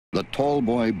The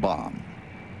Tallboy bomb.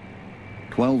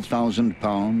 12,000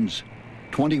 pounds,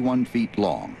 21 feet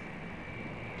long.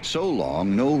 So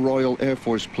long, no Royal Air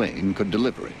Force plane could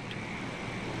deliver it.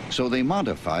 So they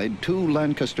modified 2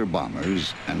 Lancaster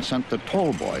bombers and sent the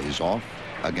Tallboys off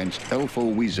against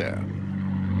Elfo Wizard.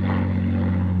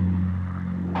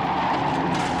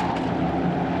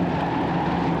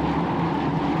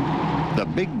 The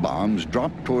big bombs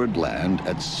dropped toward land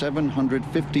at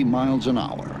 750 miles an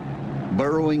hour,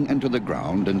 burrowing into the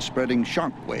ground and spreading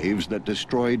shock waves that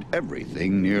destroyed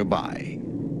everything nearby.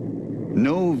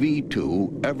 No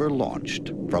V-2 ever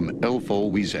launched from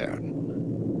Elfo Wizard.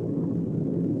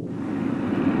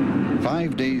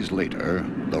 5 days later,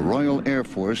 the Royal Air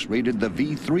Force raided the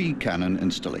V-3 cannon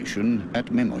installation at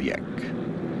Mimoyek.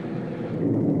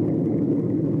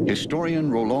 Historian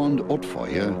Roland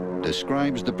Hautefeuille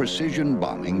describes the precision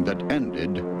bombing that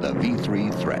ended the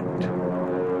V-3 threat.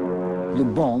 The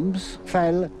bombs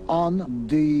fell on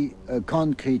the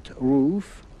concrete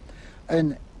roof,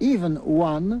 and even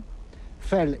one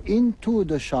fell into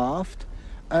the shaft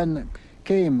and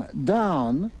came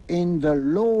down in the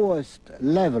lowest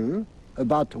level,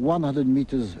 about 100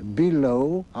 meters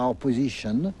below our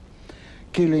position,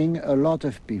 killing a lot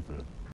of people.